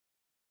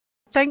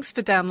Thanks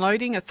for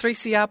downloading a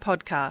 3CR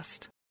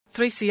podcast.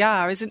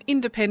 3CR is an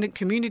independent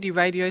community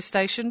radio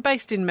station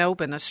based in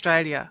Melbourne,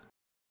 Australia.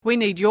 We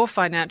need your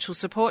financial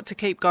support to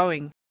keep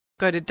going.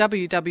 Go to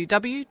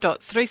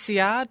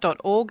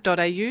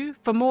www.3cr.org.au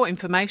for more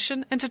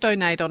information and to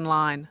donate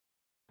online.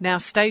 Now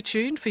stay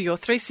tuned for your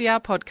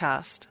 3CR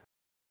podcast.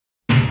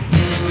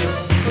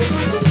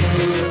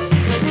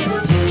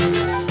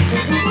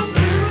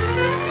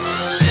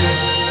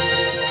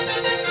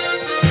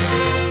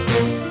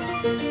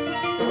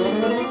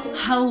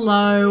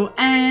 Hello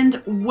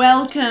and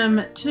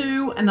welcome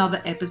to another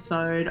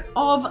episode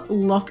of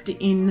Locked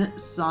In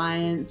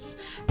Science.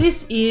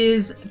 This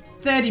is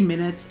 30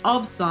 minutes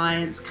of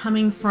science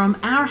coming from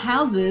our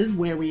houses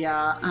where we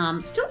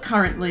are still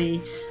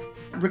currently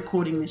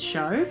recording this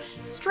show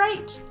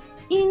straight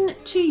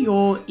into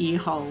your ear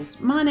holes.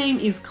 My name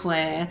is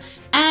Claire,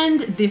 and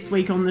this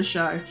week on the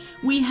show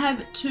we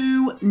have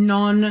two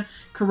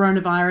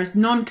non-coronavirus,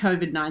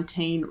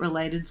 non-COVID-19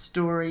 related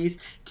stories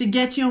to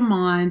get your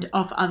mind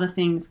off other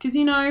things, because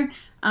things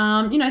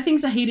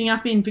are heating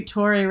up in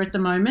Victoria at the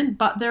moment,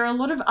 but there are a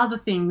lot of other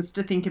things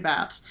to think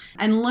about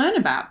and learn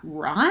about,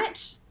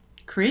 right?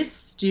 Chris,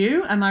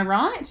 Stu, am I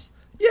right?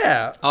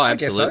 Yeah. Oh,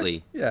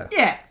 absolutely. So.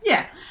 Yeah.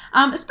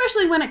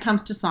 Especially when it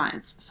comes to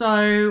science.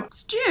 So,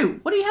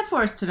 Stu, what do you have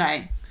for us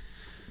today?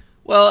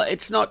 Well,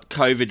 it's not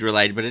COVID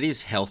related, but it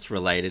is health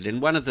related.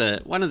 And one of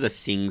the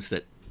things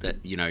that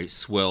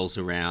swirls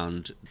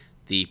around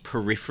the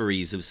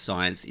peripheries of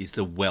science is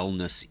the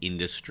wellness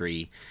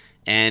industry.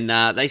 And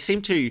they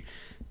seem to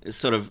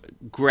sort of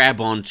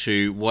grab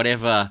onto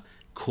whatever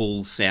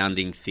cool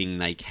sounding thing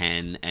they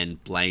can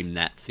and blame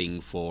that thing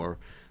for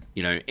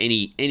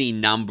any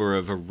number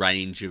of a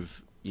range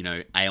of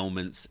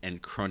ailments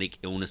and chronic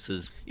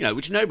illnesses,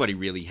 which nobody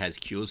really has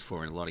cures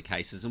for in a lot of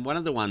cases. And one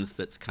of the ones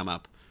that's come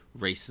up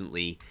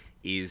recently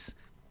is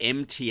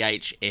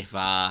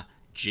MTHFR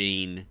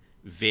gene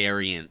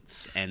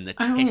variants and the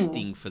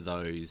testing for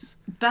those.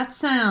 That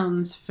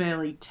sounds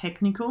fairly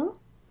technical.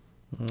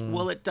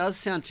 Well, it does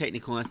sound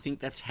technical, and I think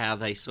that's how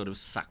they sort of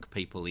suck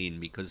people in,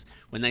 because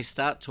when they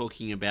start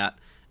talking about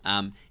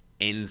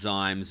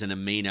enzymes and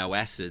amino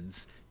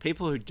acids,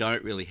 people who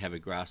don't really have a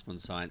grasp on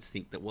science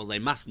think that, well, they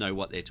must know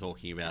what they're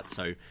talking about,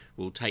 so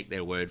we'll take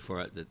their word for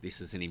it that this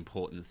is an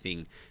important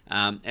thing.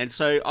 And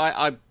so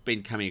I've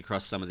been coming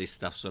across some of this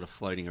stuff sort of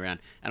floating around,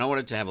 and I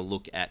wanted to have a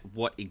look at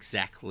what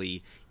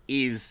exactly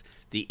is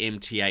the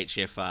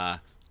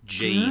MTHFR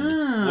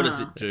gene, what does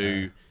it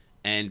do,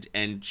 and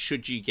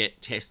should you get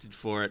tested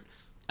for it?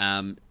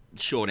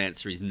 Short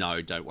answer is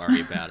no, don't worry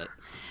about it.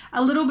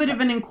 A little bit of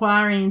an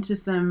inquiry into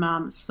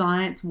some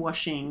science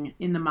washing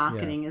in the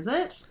marketing, is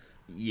it?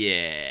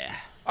 Yeah.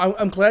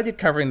 I'm glad you're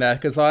covering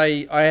that, because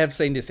I have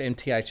seen this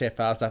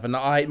MTHFR stuff, and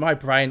my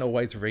brain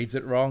always reads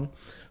it wrong.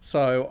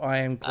 So I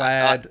am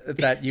glad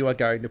that you are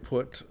going to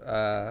put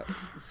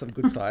some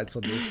good science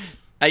on this.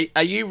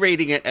 Are you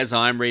reading it as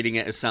I'm reading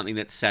it, as something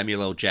that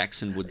Samuel L.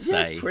 Jackson would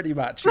say? Yeah, pretty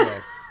much,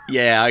 yes.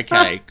 Yeah,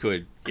 okay,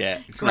 good.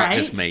 Yeah, it's Great. not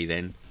just me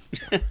then.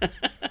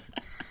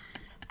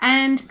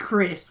 And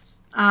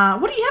Chris,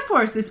 what do you have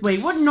for us this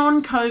week? What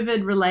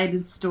non-COVID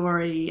related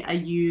story are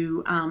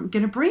you going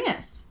to bring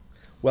us?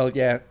 Well,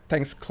 yeah,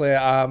 thanks,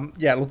 Claire.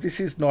 Look, this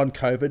is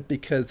non-COVID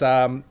because,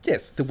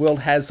 yes, the world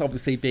has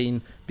obviously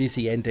been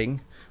busy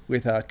ending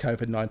with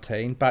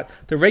COVID-19, but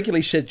the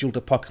regularly scheduled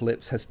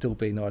apocalypse has still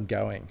been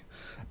ongoing.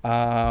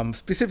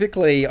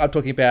 Specifically, I'm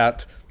talking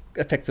about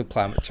effects of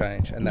climate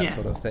change and that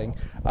sort of thing.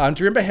 Do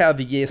you remember how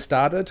the year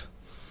started?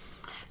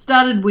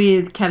 Started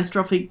with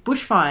catastrophic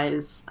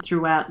bushfires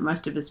throughout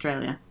most of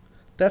Australia.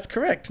 That's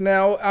correct.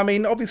 Now, I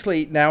mean,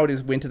 obviously now it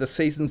is winter, the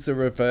seasons are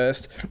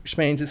reversed, which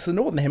means it's the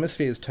Northern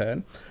Hemisphere's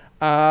turn.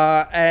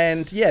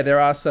 There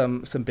are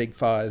some big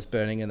fires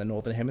burning in the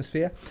Northern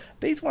Hemisphere.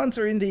 These ones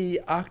are in the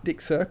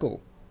Arctic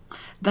Circle.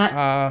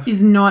 That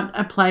is not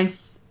a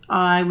place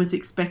I was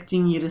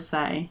expecting you to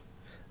say.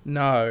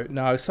 No.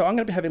 So I'm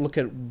going to have a look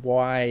at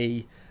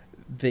why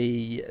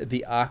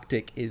the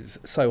Arctic is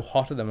so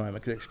hot at the moment,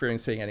 because it's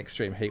experiencing an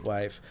extreme heat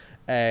wave,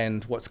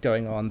 and what's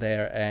going on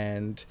there,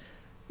 and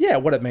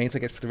what it means, I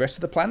guess, for the rest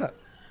of the planet.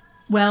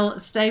 Well,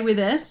 stay with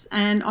us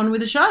and on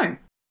with the show.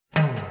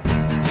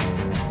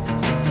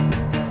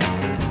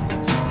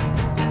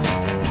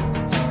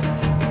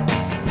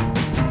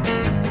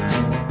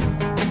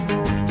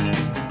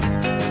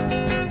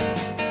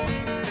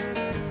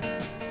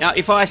 Now,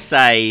 if I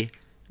say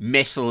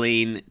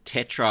methylene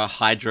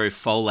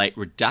tetrahydrofolate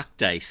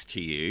reductase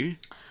to you,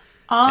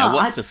 now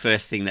what's the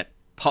first thing that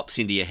pops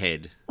into your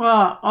head?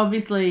 Well,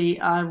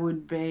 obviously I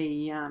would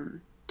be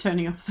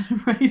turning off the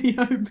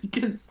radio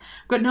because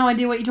I've got no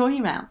idea what you're talking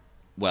about.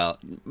 Well,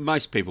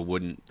 most people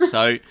wouldn't.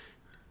 So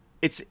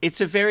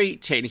it's a very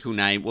technical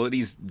name. Well, it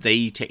is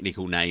the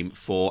technical name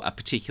for a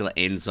particular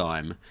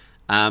enzyme.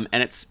 And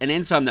it's an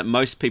enzyme that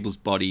most people's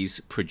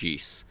bodies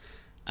produce.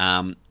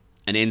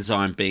 An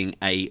enzyme being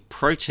a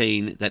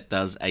protein that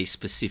does a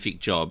specific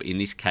job, in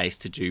this case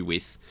to do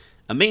with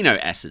amino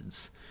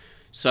acids.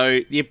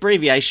 So the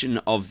abbreviation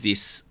of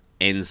this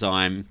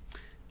enzyme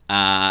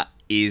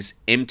is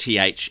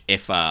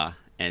MTHFR.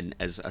 And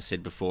as I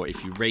said before,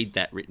 if you read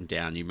that written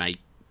down, you may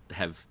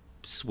have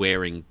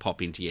swearing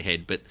pop into your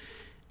head. But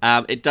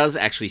it does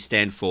actually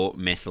stand for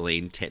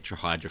methylene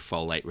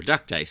tetrahydrofolate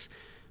reductase.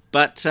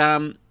 But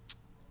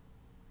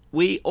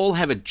we all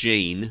have a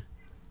gene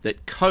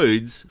that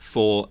codes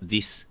for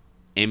this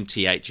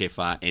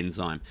MTHFR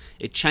enzyme.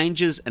 It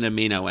changes an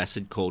amino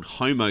acid called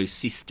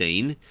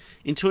homocysteine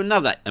into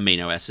another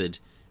amino acid,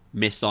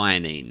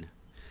 methionine.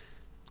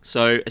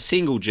 So a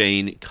single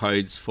gene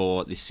codes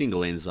for this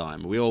single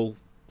enzyme. We're all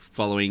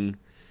following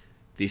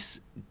this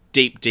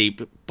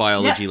deep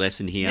biology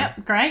lesson here.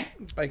 Yep, great.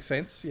 Makes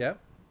sense, yeah.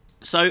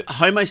 So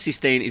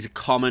homocysteine is a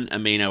common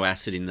amino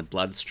acid in the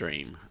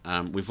bloodstream.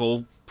 We've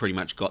all pretty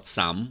much got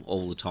some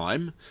all the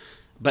time,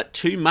 but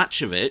too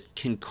much of it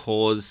can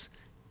cause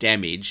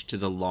damage to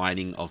the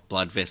lining of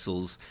blood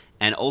vessels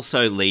and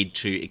also lead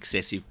to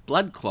excessive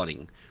blood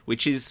clotting,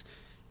 which is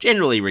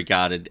generally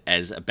regarded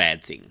as a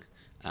bad thing.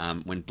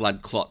 When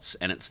blood clots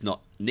and it's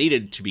not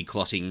needed to be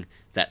clotting,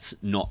 that's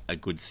not a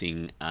good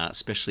thing,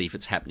 especially if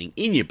it's happening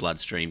in your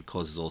bloodstream,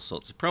 causes all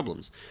sorts of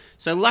problems.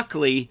 So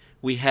luckily,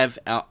 we have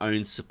our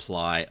own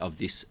supply of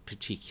this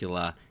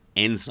particular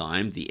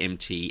enzyme, the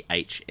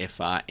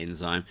MTHFR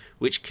enzyme,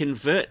 which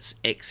converts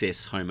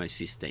excess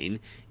homocysteine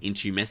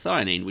into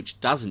methionine,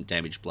 which doesn't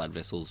damage blood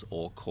vessels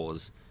or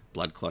cause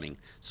blood clotting.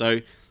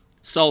 So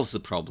solves the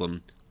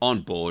problem,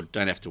 on board,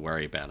 don't have to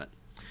worry about it.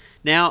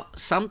 Now,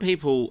 some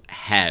people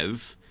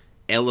have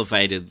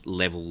elevated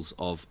levels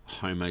of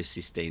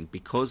homocysteine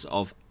because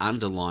of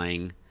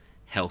underlying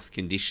health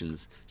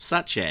conditions,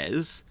 such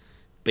as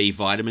B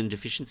vitamin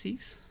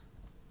deficiencies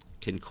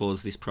can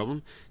cause this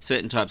problem,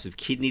 certain types of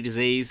kidney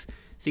disease,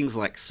 things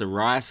like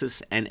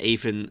psoriasis, and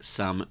even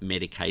some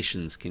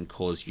medications can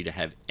cause you to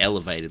have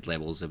elevated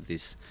levels of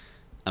this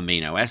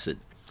amino acid.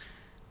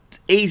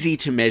 It's easy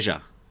to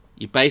measure.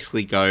 You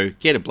basically go,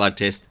 get a blood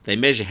test, they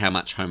measure how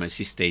much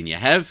homocysteine you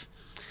have,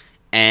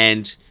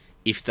 and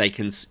if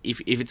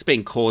it's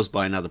been caused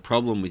by another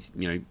problem with,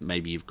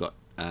 maybe you've got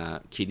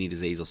kidney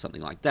disease or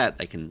something like that,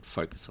 they can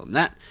focus on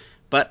that.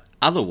 But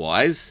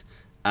otherwise,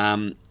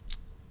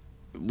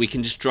 we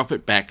can just drop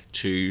it back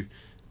to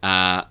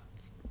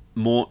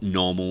more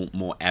normal,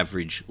 more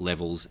average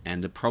levels,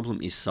 and the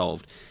problem is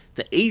solved.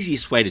 The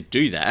easiest way to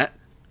do that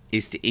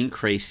is to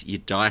increase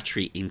your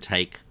dietary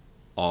intake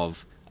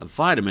of a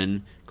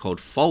vitamin called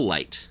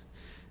folate.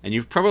 And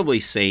you've probably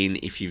seen,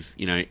 if you've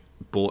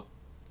bought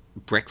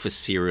breakfast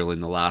cereal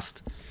in the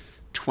last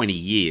 20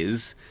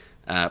 years,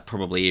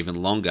 probably even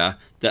longer,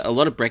 that a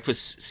lot of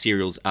breakfast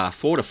cereals are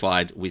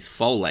fortified with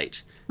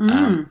folate.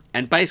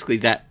 And basically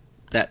that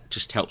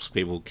just helps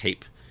people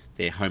keep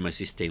their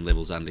homocysteine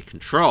levels under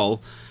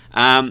control.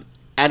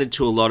 Added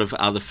to a lot of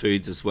other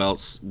foods as well,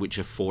 which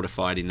are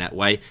fortified in that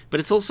way. But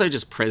it's also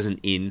just present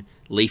in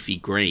leafy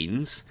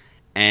greens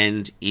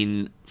and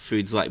in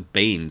foods like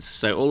beans.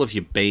 So all of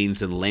your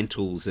beans and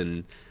lentils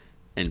and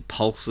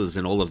pulses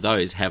and all of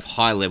those have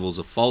high levels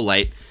of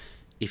folate.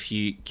 If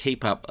you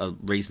keep up a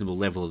reasonable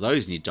level of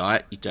those in your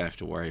diet, you don't have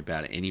to worry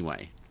about it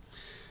anyway.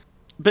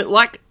 But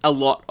like a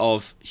lot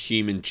of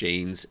human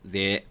genes,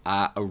 there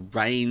are a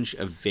range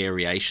of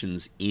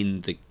variations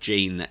in the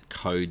gene that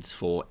codes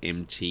for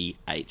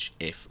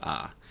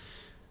MTHFR.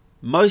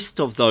 Most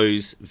of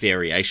those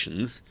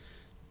variations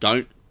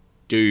don't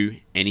do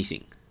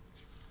anything.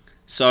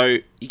 So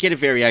you get a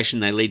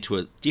variation, they lead to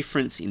a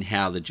difference in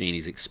how the gene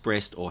is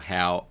expressed or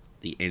how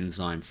the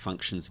enzyme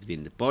functions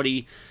within the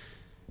body.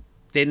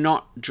 They're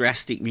not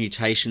drastic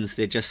mutations,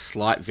 they're just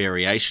slight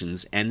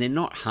variations, and they're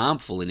not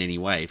harmful in any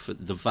way for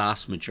the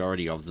vast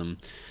majority of them.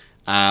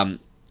 And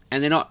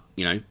they're not,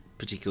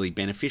 particularly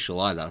beneficial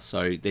either.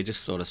 So they're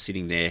just sort of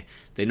sitting there.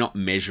 They're not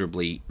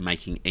measurably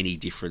making any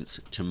difference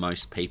to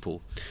most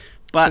people.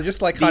 But so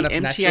just like kind of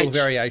natural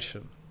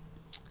variation.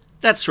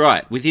 That's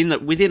right. Within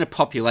a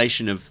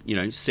population of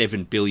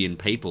 7 billion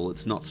people,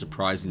 it's not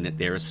surprising that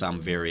there are some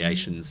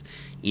variations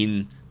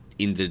in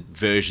the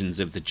versions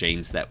of the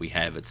genes that we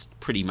have. It's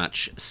pretty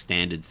much a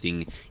standard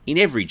thing in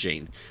every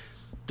gene.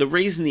 The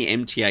reason the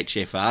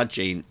MTHFR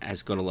gene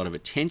has got a lot of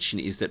attention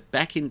is that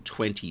back in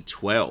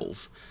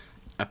 2012,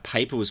 a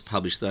paper was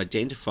published that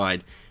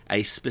identified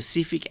a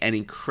specific and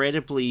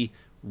incredibly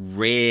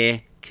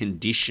rare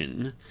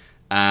condition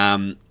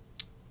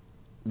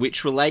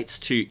which relates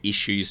to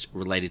issues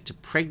related to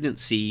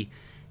pregnancy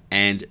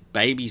and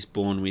babies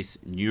born with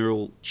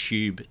neural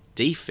tube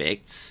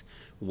defects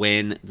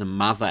when the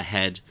mother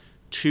had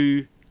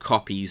 2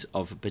 copies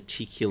of a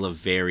particular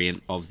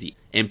variant of the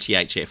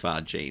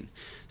MTHFR gene.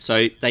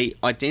 So they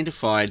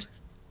identified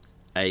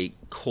a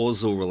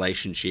causal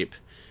relationship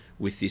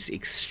with this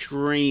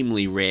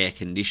extremely rare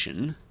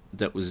condition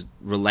that was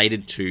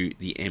related to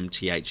the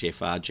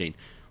MTHFR gene.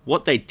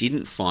 What they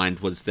didn't find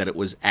was that it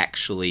was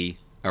actually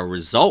a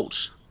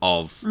result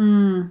of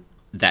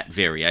that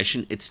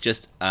variation. It's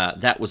just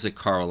that was a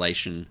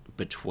correlation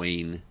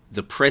between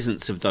the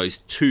presence of those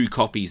 2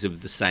 copies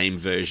of the same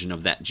version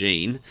of that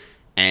gene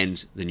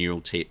and the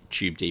neural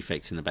tube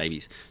defects in the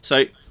babies.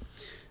 So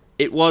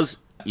it was,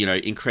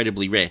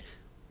 incredibly rare.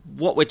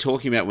 what we're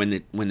talking about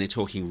when they're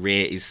talking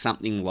rare is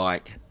something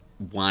like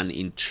 1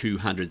 in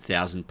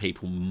 200,000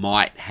 people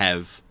might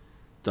have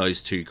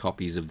those 2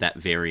 copies of that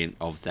variant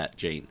of that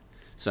gene.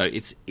 So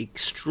it's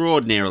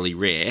extraordinarily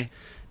rare.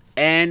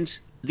 And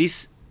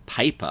this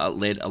paper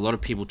led a lot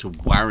of people to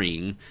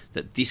worrying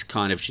that this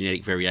kind of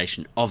genetic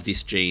variation of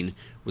this gene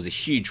was a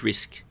huge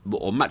risk,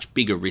 or much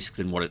bigger risk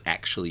than what it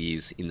actually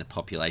is in the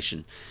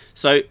population.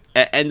 So,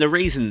 and the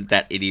reason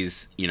that it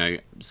is,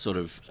 sort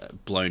of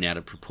blown out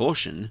of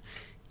proportion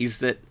is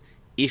that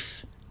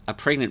if a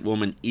pregnant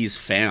woman is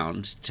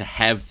found to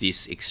have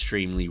this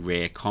extremely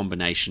rare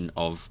combination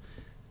of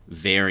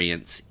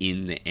variants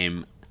in the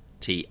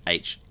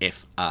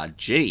MTHFR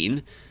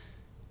gene,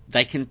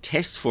 they can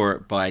test for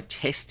it by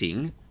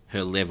testing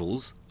her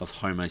levels of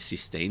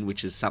homocysteine,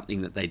 which is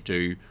something that they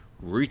do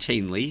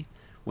routinely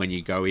when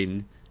you go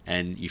in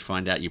and you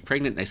find out you're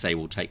pregnant. They say,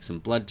 we'll take some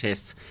blood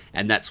tests,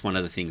 and that's one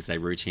of the things they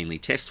routinely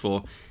test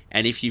for.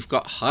 And if you've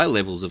got high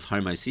levels of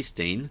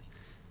homocysteine,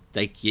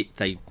 they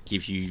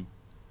give you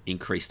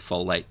increased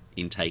folate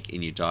intake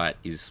in your diet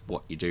is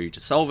what you do to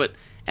solve it,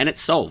 and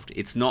it's solved.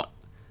 It's not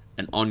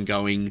an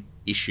ongoing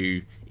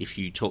issue. If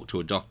you talk to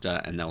a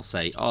doctor and they'll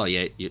say, oh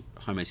yeah, your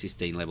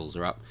homocysteine levels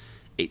are up,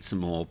 eat some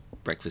more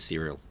breakfast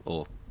cereal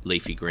or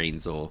leafy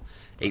greens, or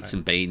eat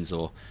some beans,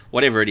 or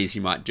whatever it is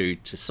you might do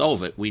to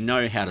solve it. We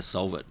know how to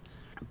solve it.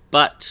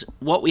 But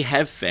what we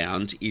have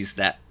found is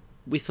that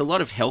with a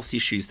lot of health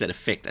issues that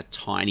affect a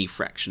tiny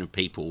fraction of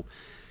people,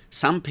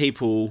 some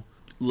people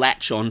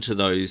latch onto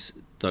those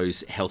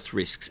health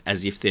risks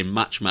as if they're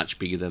much, much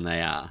bigger than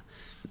they are.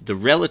 The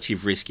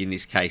relative risk in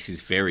this case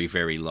is very,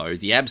 very low.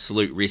 The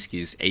absolute risk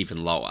is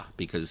even lower,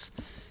 because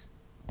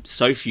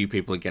so few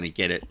people are going to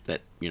get it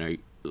that,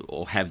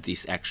 or have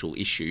this actual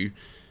issue.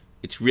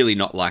 It's really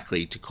not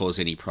likely to cause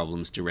any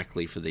problems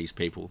directly for these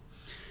people.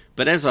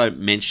 But as I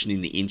mentioned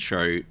in the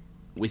intro,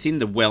 within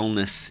the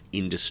wellness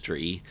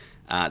industry,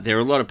 there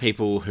are a lot of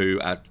people who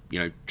are,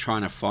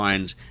 trying to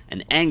find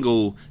an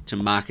angle to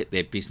market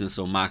their business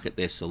or market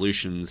their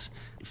solutions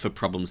for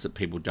problems that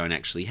people don't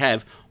actually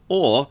have,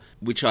 or,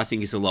 which I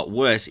think is a lot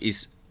worse,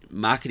 is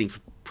marketing for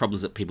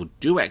problems that people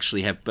do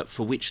actually have, but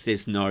for which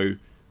there's no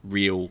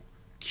real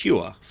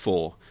cure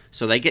for.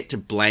 So they get to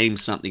blame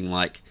something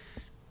like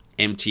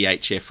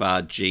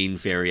MTHFR gene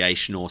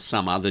variation or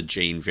some other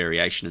gene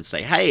variation and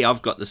say, hey,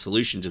 I've got the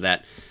solution to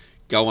that.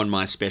 Go on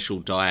my special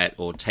diet,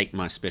 or take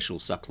my special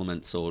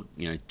supplements, or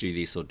do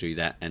this or do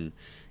that, and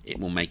it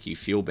will make you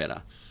feel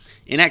better.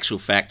 In actual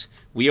fact,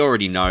 we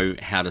already know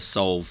how to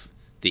solve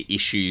the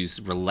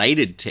issues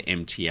related to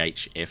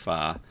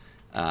MTHFR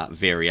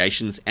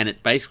variations, and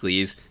it basically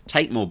is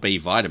take more B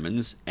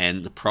vitamins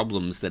and the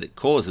problems that it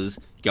causes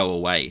go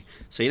away.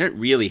 So you don't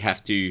really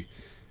have to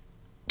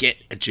get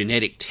a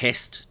genetic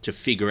test to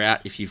figure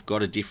out if you've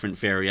got a different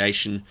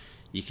variation.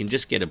 You can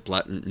just get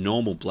a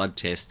normal blood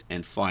test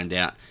and find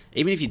out.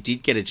 Even if you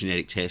did get a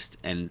genetic test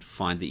and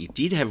find that you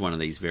did have one of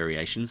these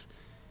variations,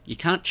 you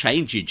can't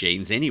change your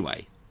genes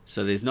anyway.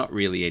 So there's not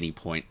really any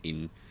point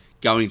in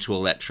going to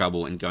all that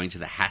trouble and going to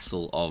the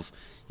hassle of,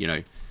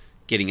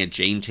 getting a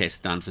gene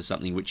test done for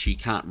something which you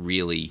can't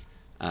really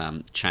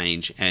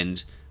change,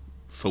 and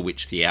for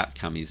which the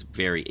outcome is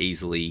very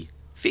easily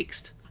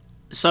fixed.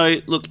 So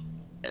look,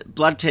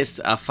 blood tests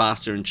are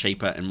faster and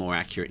cheaper and more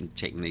accurate in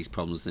detecting these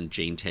problems than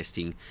gene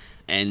testing.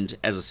 And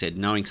as I said,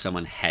 knowing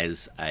someone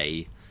has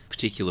a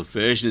particular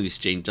version of this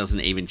gene doesn't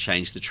even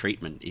change the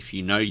treatment. If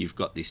you know you've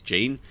got this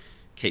gene,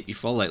 keep your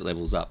folate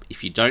levels up.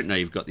 If you don't know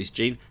you've got this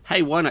gene,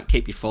 hey, why not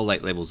keep your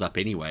folate levels up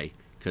anyway?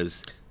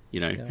 Because,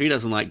 who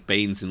doesn't like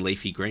beans and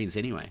leafy greens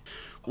anyway?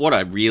 What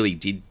I really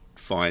did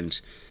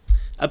find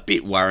a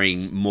bit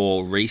worrying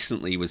more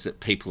recently was that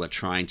people are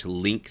trying to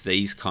link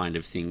these kind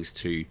of things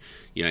to,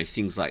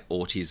 things like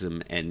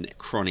autism and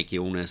chronic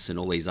illness and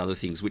all these other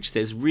things, which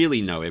there's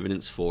really no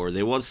evidence for.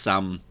 There was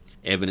some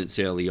evidence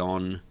early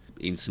on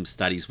in some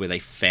studies where they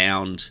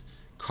found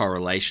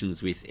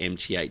correlations with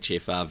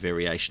MTHFR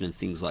variation and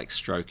things like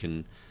stroke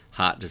and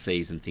heart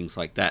disease and things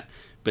like that.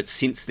 But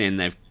since then,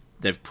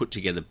 they've put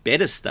together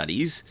better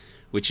studies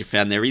which have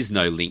found there is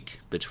no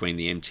link between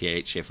the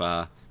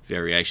MTHFR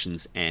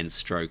variations and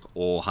stroke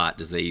or heart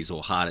disease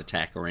or heart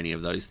attack or any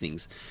of those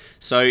things.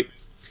 So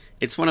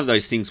it's one of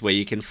those things where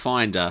you can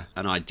find an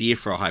idea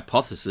for a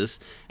hypothesis,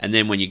 and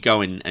then when you go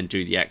in and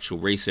do the actual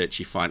research,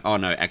 you find, oh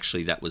no,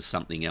 actually that was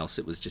something else.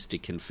 It was just a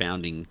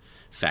confounding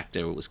factor.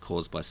 It was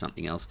caused by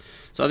something else.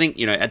 So I think,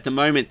 at the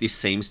moment, this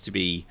seems to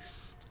be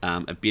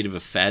a bit of a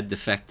fad. The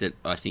fact that,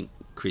 I think,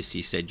 Chris,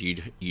 you said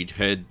you'd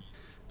heard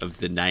of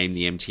the name,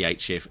 the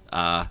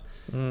MTHFR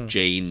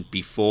gene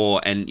before,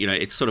 and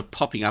it's sort of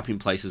popping up in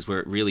places where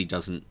it really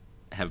doesn't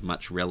have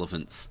much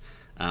relevance.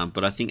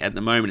 But I think at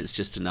the moment it's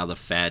just another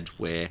fad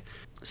where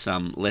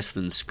some less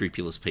than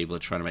scrupulous people are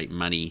trying to make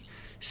money,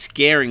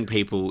 scaring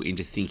people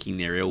into thinking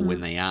they're ill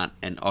when they aren't,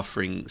 and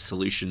offering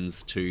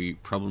solutions to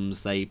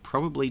problems they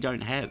probably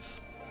don't have.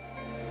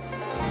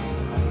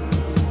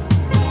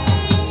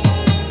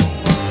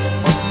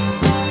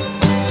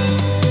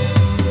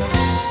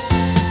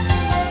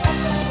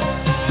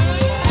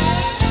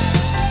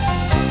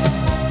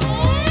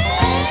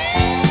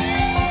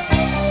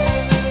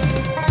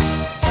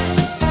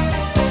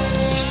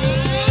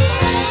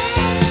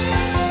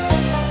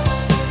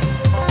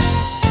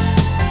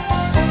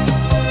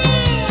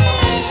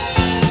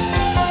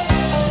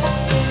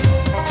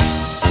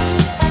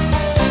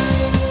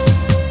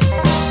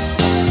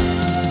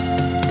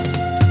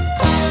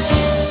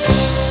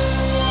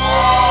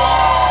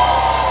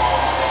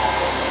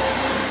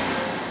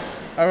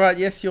 right.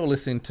 Yes, you're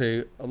listening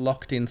to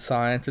Locked In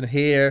Science, and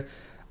here,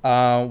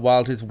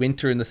 while it is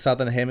winter in the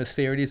southern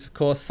hemisphere, it is, of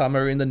course,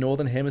 summer in the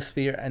northern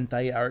hemisphere, and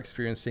they are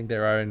experiencing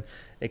their own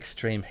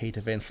extreme heat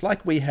events,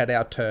 like we had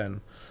our turn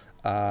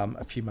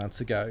a few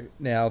months ago.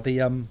 Now,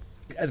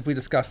 as we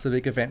discussed, the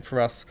big event for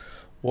us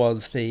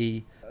was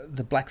the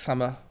Black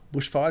Summer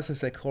bushfires, as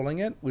they're calling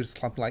it, which is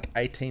something like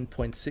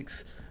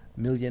 18.6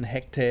 million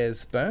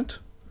hectares burnt,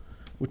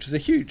 which is a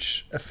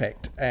huge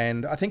effect.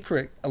 And I think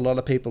for a lot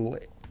of people,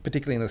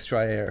 particularly in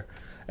Australia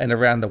and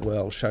around the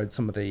world, showed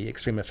some of the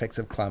extreme effects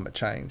of climate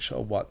change,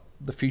 or what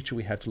the future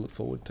we have to look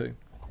forward to.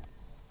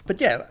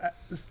 But yeah,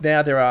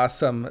 now there are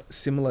some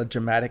similar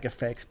dramatic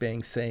effects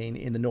being seen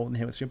in the Northern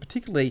Hemisphere,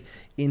 particularly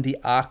in the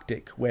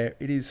Arctic, where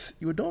you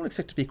would normally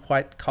expect to be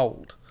quite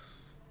cold.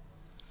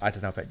 I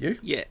don't know about you.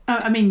 Yeah.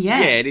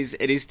 Yeah, it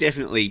is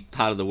definitely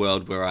part of the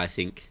world where I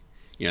think,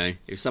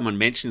 if someone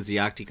mentions the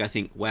Arctic, I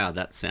think, wow,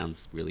 that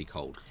sounds really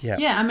cold. Yeah.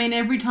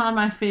 Every time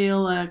I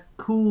feel a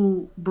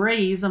cool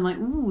breeze, I'm like,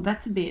 ooh,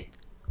 that's a bit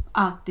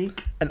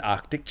Arctic. An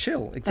Arctic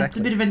chill, exactly. That's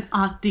a bit of an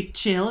Arctic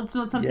chill. It's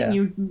not something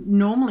you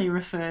normally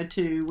refer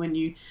to when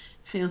you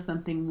feel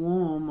something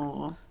warm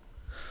or...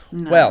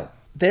 No. Well,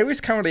 there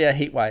is currently a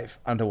heat wave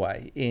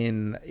underway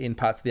in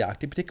parts of the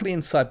Arctic, particularly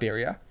in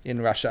Siberia, in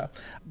Russia.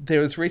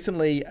 There was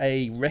recently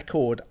a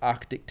record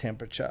Arctic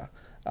temperature,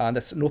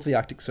 that's north of the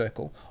Arctic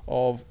Circle,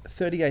 of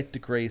 38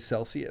 degrees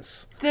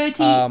Celsius.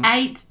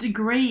 38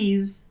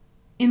 degrees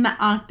in the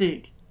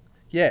Arctic.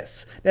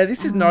 Yes. Now,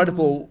 this is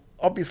notable,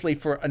 obviously,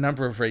 for a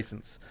number of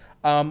reasons.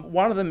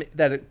 One of them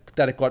that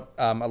it got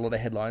a lot of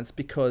headlines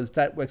because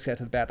that works out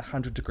at about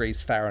 100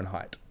 degrees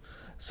Fahrenheit.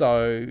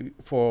 So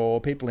for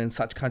people in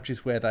such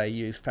countries where they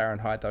use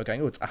Fahrenheit, they were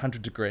going, it's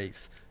 100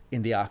 degrees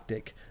in the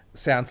Arctic.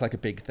 Sounds like a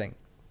big thing.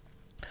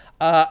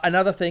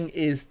 Another thing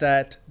is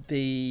that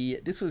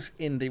this was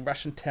in the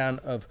Russian town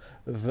of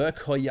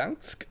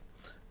Verkhoyansk.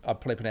 I'm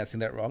probably pronouncing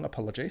that wrong,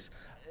 apologies.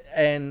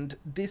 And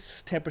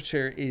this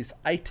temperature is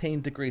 18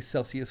 degrees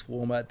Celsius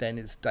warmer than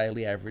its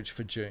daily average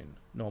for June,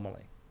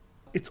 normally.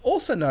 It's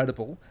also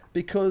notable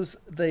because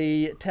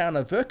the town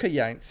of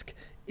Verkhoyansk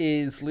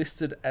is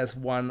listed as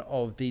one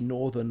of the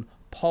northern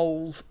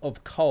poles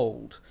of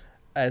cold,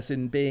 as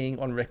in being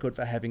on record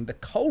for having the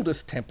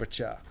coldest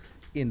temperature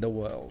in the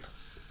world.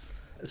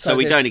 So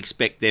we don't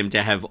expect them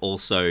to have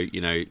also,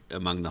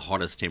 among the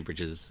hottest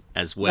temperatures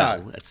as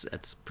well. No.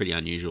 That's pretty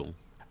unusual.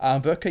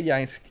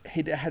 Verkhoyansk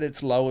had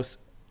its lowest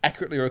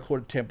accurately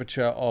recorded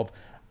temperature of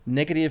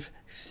negative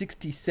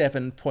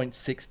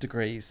 67.6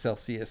 degrees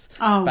Celsius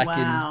back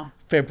in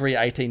February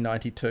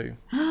 1892.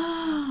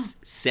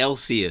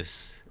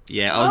 Celsius.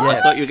 Yeah,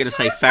 I thought you were going to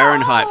say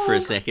Fahrenheit for a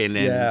second,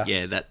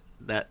 and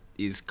that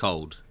is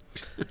cold.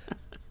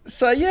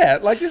 So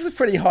this is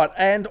pretty hot,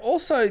 and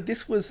also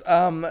this was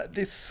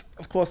this,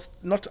 of course,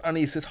 not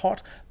only is this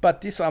hot,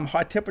 but this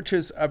high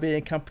temperatures are being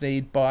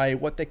accompanied by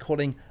what they're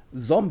calling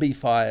zombie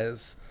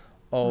fires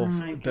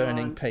of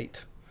burning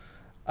peat.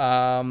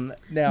 Now,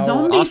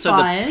 zombie so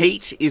fires? The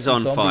peat is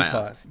on fire.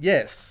 Fires.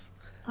 Yes.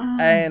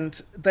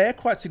 And they are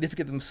quite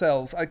significant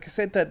themselves. Like I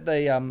said, that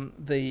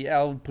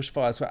our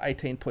bushfires were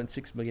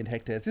 18.6 million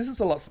hectares. This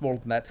is a lot smaller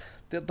than that.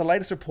 The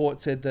latest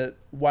report said that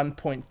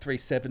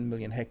 1.37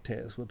 million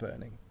hectares were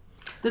burning.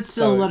 That's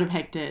still a lot of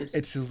hectares.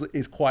 It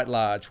is quite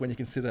large when you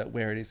consider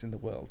where it is in the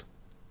world.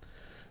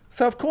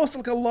 So, of course,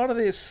 a lot of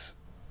this,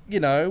 we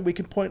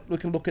can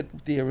look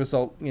at the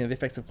result, the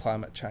effects of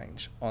climate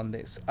change on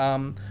this.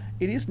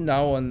 It is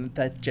known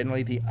that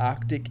generally the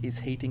Arctic is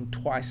heating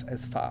twice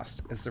as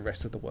fast as the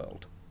rest of the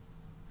world.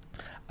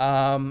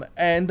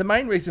 And the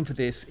main reason for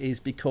this is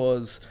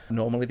because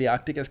normally the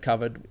Arctic is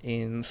covered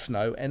in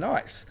snow and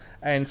ice.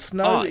 And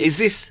snow is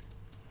this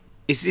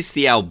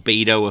the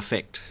albedo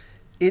effect?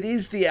 It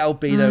is the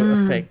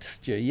albedo effect,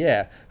 Stu,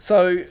 yeah.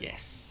 So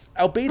yes.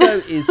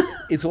 Albedo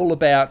is all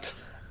about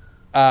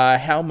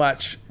how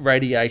much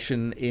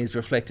radiation is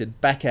reflected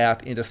back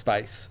out into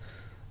space.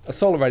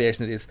 Solar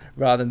radiation, it is,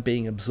 rather than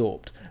being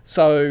absorbed.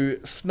 So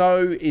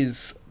snow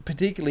is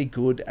particularly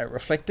good at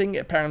reflecting.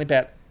 Apparently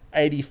about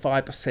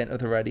 85% of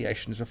the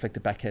radiation is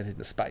reflected back out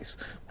into space.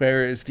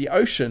 Whereas the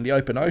ocean, the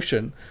open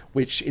ocean,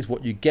 which is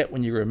what you get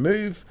when you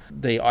remove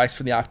the ice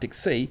from the Arctic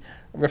Sea,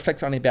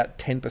 reflects only about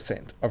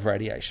 10% of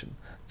radiation.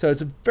 So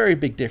it's a very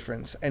big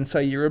difference. And so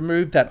you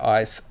remove that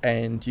ice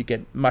and you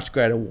get much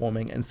greater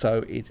warming, and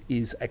so it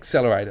is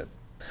accelerated.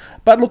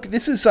 But look,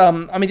 this is,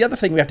 the other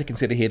thing we have to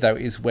consider here, though,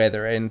 is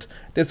weather. And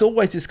there's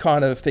always this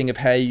kind of thing of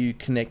how you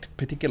connect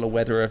particular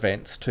weather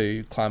events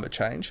to climate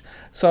change.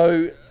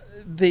 So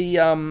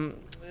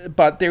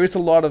but there is a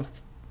lot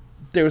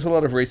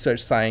of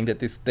research saying that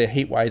the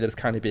heat wave that is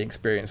currently being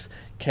experienced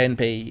can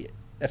be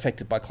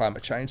affected by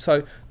climate change.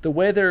 So the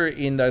weather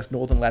in those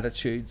northern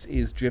latitudes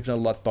is driven a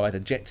lot by the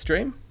jet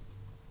stream,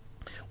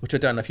 which I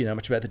don't know if you know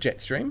much about the jet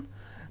stream,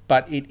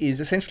 but it is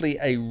essentially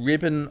a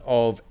ribbon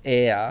of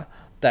air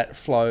that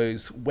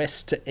flows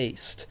west to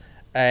east,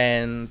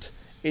 and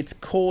it's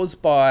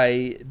caused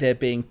by there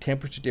being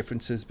temperature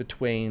differences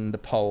between the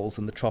poles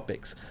and the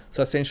tropics.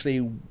 So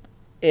essentially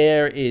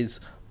air is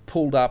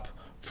pulled up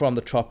from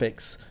the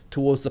tropics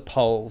towards the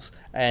poles,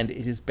 and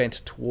it is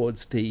bent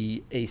towards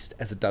the east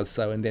as it does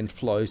so, and then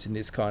flows in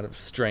this kind of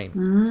stream.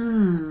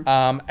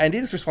 And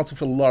it is responsible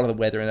for a lot of the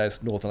weather in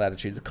those northern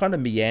latitudes. It kind of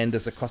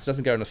meanders across, it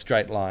doesn't go in a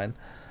straight line.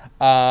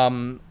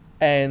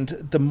 And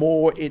the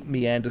more it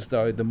meanders,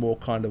 though, the more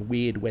kind of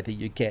weird weather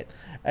you get.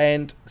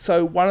 And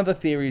so one of the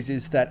theories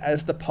is that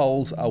as the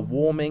poles are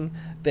warming,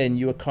 then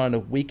you are kind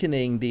of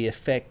weakening the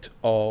effect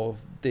of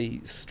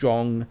the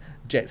strong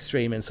jet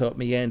stream, and so it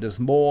meanders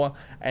more,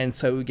 and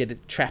so we get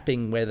it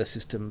trapping weather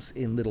systems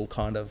in little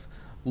kind of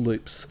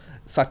loops,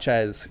 such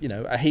as, you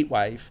know, a heat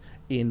wave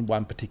in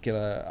one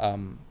particular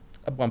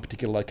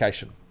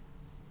location.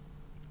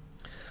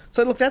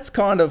 So look, that's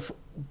kind of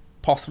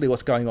possibly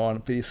what's going on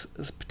for this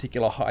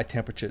particular high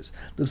temperatures.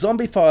 The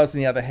zombie fires, on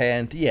the other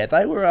hand, yeah,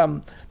 they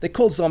were they're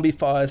called zombie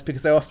fires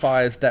because they were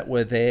fires that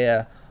were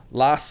there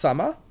last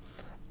summer,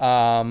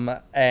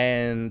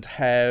 and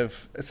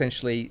have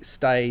essentially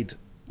stayed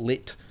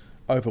lit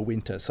over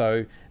winter.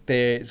 So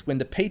when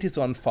the peat is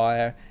on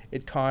fire,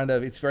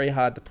 it's very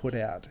hard to put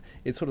out.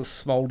 It sort of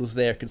smoulders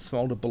there, it can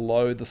smoulder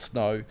below the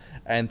snow,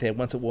 and then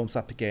once it warms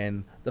up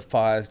again, the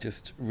fires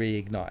just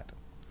reignite.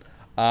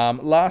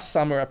 Last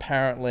summer,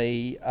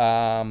 apparently,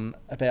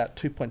 about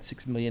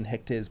 2.6 million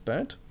hectares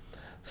burnt.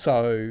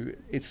 So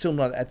it's still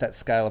not at that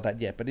scale of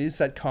that yet, but it is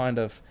that kind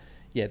of,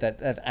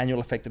 that annual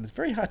effect that it's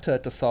very hard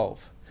to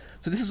solve.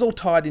 So this is all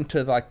tied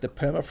into like the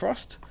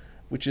permafrost,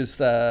 which is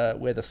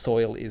where the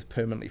soil is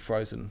permanently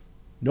frozen,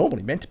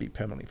 normally meant to be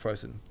permanently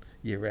frozen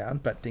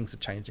year-round, but things are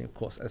changing, of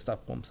course, as stuff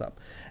warms up.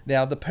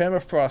 Now, the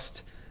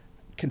permafrost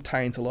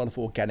contains a lot of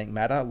organic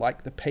matter,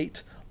 like the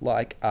peat,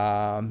 like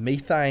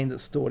methane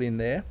that's stored in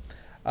there.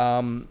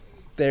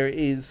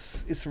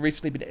 It's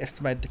recently been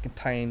estimated to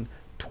contain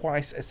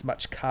twice as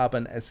much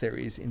carbon as there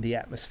is in the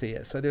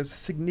atmosphere. So there's a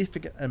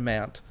significant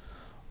amount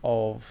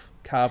of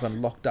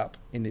carbon locked up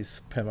in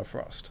this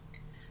permafrost.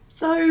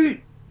 So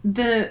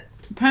the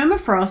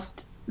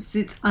permafrost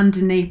sits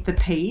underneath the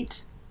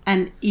peat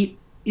and it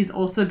is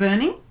also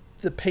burning?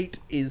 The peat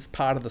is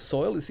part of the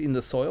soil, it's in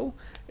the soil,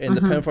 and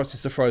the permafrost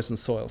is the frozen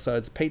soil. So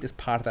the peat is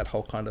part of that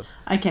whole kind of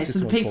Okay, so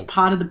the peat's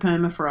part of the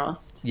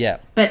permafrost. Yeah.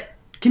 But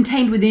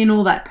contained within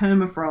all that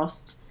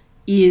permafrost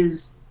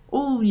is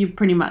all your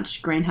pretty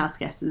much greenhouse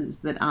gases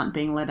that aren't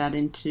being let out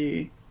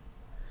into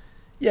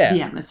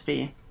the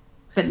atmosphere.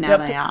 But now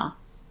they are.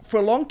 For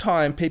a long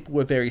time, people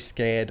were very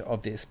scared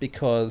of this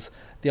because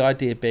the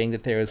idea being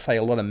that there is, say,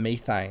 a lot of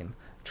methane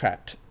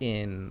trapped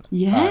in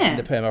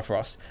the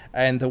permafrost.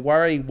 And the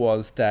worry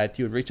was that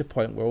you would reach a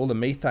point where all the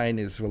methane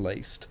is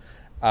released.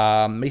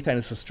 Methane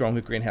is a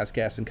stronger greenhouse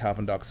gas than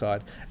carbon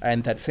dioxide,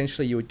 and that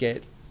essentially you would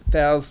get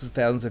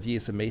thousands of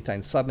years of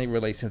methane suddenly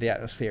released into the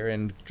atmosphere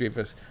and drive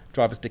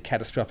us to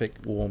catastrophic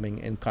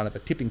warming and kind of a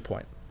tipping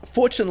point.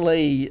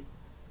 Fortunately,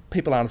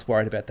 people aren't as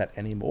worried about that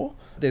anymore.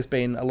 There's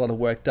been a lot of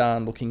work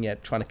done looking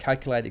at trying to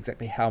calculate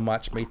exactly how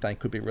much methane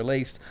could be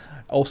released,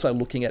 also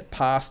looking at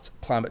past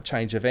climate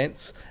change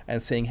events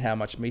and seeing how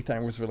much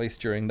methane was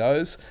released during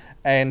those,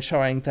 and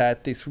showing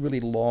that this really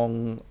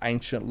long,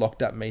 ancient,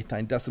 locked up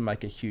methane doesn't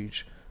make a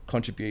huge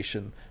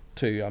contribution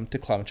to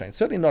climate change.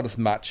 Certainly not as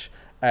much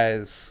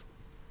as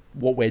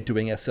what we're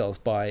doing ourselves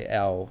by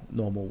our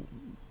normal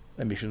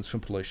emissions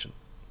from pollution.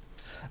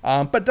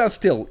 But it does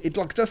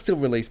still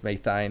release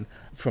methane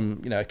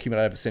from,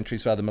 accumulated over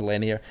centuries, rather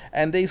millennia.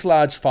 And these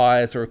large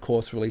fires are, of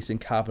course, releasing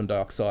carbon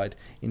dioxide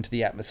into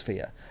the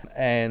atmosphere.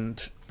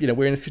 And,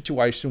 we're in a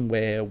situation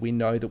where we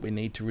know that we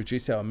need to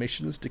reduce our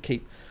emissions to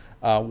keep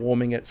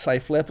warming at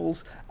safe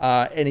levels.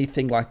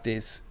 Anything like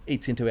this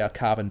eats into our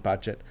carbon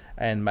budget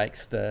and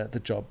makes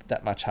the job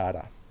that much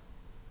harder.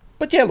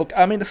 But yeah, look,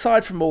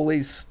 aside from all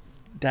these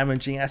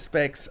damaging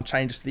aspects,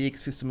 changes to the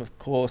ecosystem, of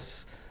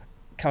course,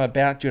 come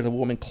about due to the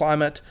warming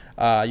climate.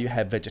 You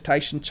have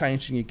vegetation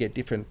changing, you get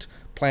different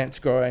plants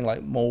growing,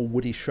 like more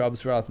woody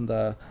shrubs rather than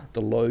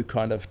the low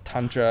kind of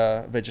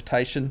tundra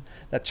vegetation.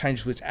 That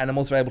changes which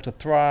animals are able to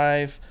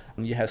thrive.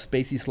 And you have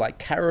species like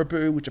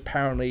caribou, which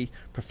apparently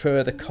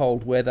prefer the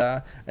cold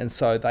weather, and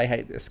so they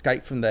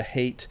escape from the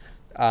heat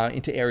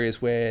into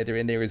areas where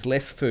there is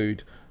less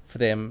food for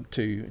them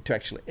to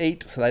actually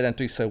eat, so they don't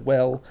do so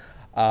well.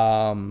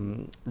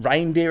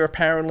 Reindeer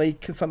apparently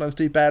can sometimes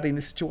do badly in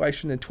this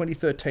situation. In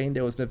 2013,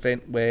 there was an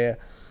event where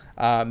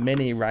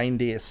many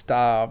reindeer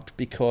starved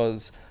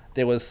because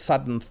there was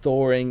sudden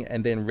thawing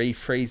and then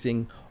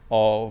refreezing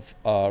of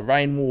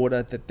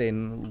rainwater that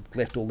then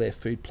left all their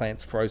food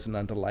plants frozen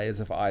under layers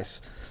of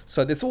ice.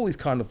 So there's all these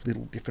kind of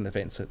little different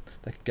events that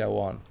could go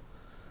on.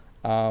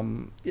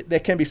 There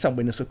can be some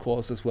winners, of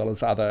course, as well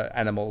as other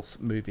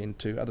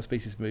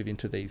species move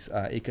into these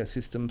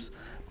ecosystems,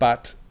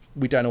 but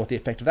we don't know what the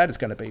effect of that is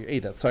going to be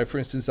either. So, for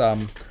instance, I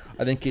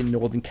think in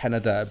northern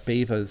Canada,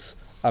 beavers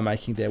are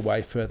making their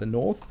way further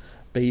north.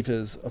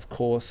 Beavers, of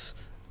course,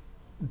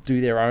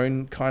 do their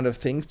own kind of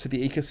things to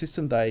the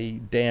ecosystem. They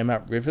dam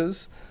up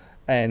rivers,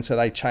 and so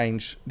they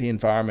change the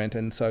environment.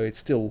 And so it's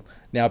still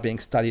now being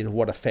studied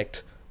what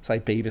effect, say,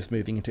 beavers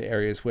moving into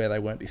areas where they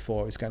weren't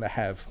before is going to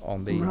have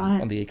on the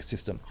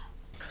ecosystem.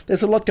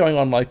 There's a lot going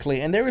on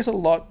locally, and there is a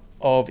lot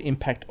of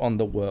impact on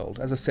the world.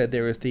 As I said,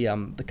 there is the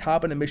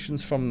carbon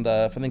emissions from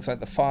things like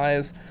the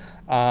fires.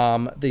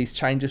 These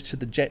changes to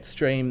the jet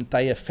stream,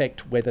 they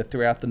affect weather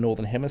throughout the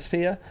northern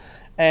hemisphere.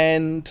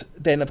 And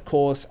then, of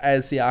course,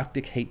 as the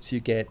Arctic heats, you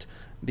get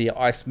the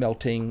ice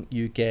melting,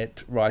 you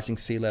get rising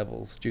sea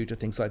levels due to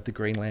things like the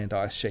Greenland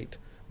ice sheet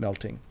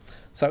melting.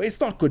 So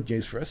it's not good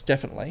news for us,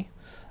 definitely.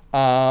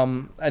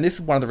 And this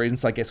is one of the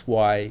reasons, I guess,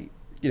 why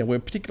we're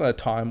in particular at a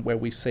time where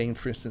we've seen,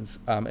 for instance,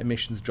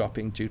 emissions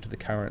dropping due to the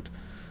current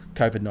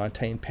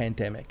COVID-19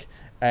 pandemic.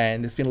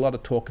 And there's been a lot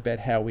of talk about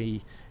how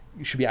we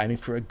should be aiming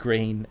for a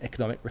green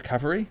economic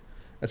recovery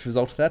as a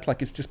result of that.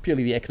 Like, it's just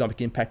purely the economic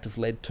impact has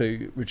led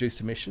to reduced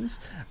emissions.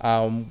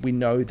 We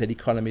know that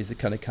economies are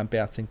going to come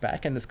bouncing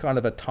back, and it's kind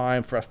of a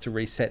time for us to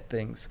reset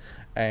things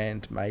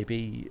and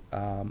maybe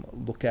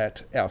look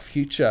at our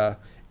future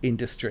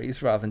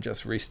industries rather than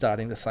just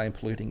restarting the same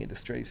polluting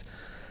industries.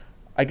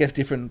 I guess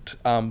different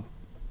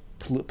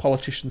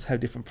politicians have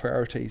different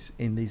priorities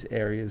in these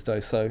areas, though.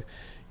 So,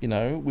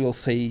 we'll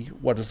see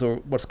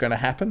what's going to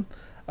happen.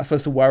 I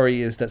suppose the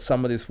worry is that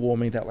some of this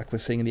warming that we're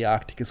seeing in the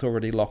Arctic is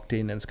already locked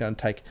in, and it's going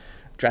to take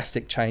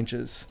drastic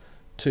changes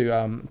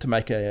to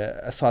make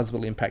a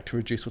sizable impact to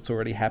reduce what's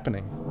already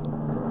happening.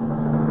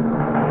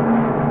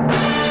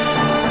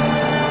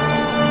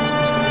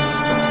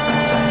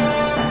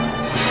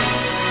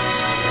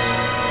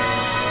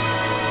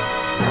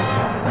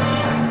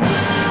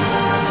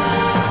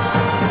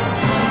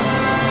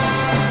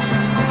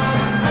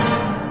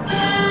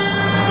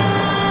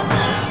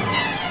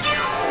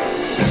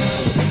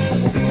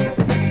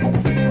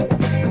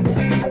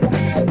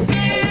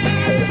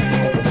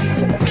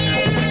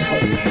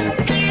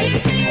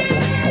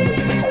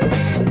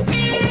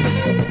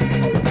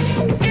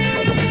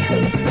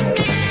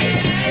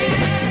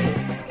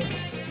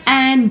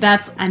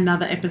 That's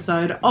another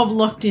episode of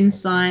Locked In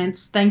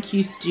Science. Thank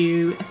you,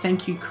 Stu.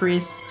 Thank you,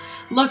 Chris.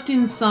 Locked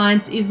In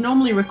Science is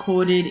normally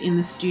recorded in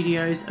the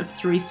studios of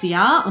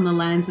 3CR on the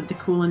lands of the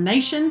Kulin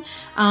Nation,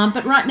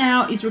 but right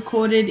now is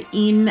recorded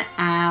in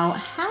our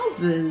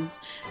houses.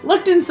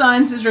 Locked In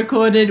Science is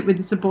recorded with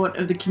the support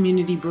of the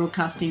Community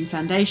Broadcasting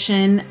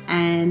Foundation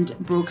and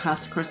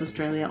broadcast across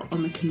Australia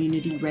on the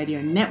Community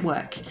Radio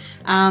Network.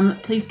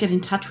 Please get in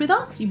touch with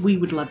us. We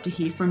would love to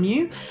hear from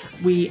you.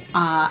 You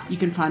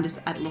can find us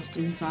at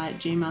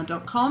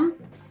lostinsight@gmail.com.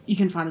 You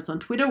can find us on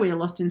Twitter, we are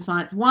Lost in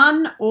Science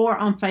 1, or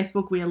on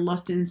Facebook, we are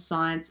Lost in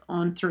Science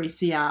on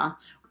 3CR.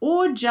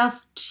 Or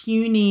just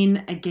tune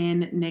in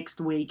again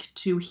next week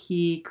to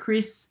hear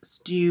Chris,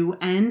 Stu,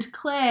 and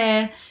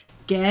Claire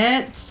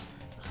get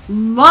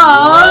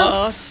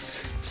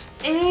lost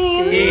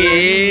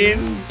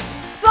in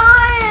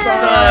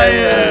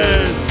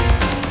science.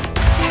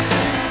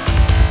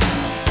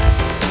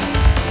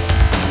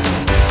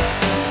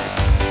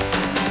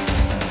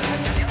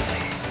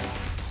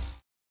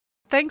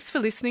 Thanks for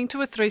listening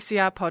to a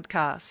 3CR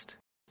podcast.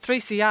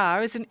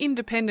 3CR is an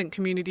independent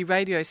community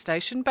radio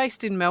station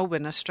based in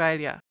Melbourne,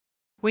 Australia.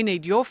 We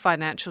need your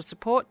financial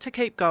support to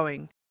keep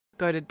going.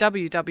 Go to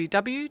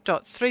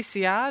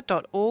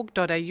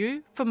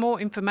www.3cr.org.au for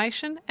more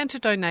information and to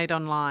donate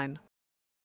online.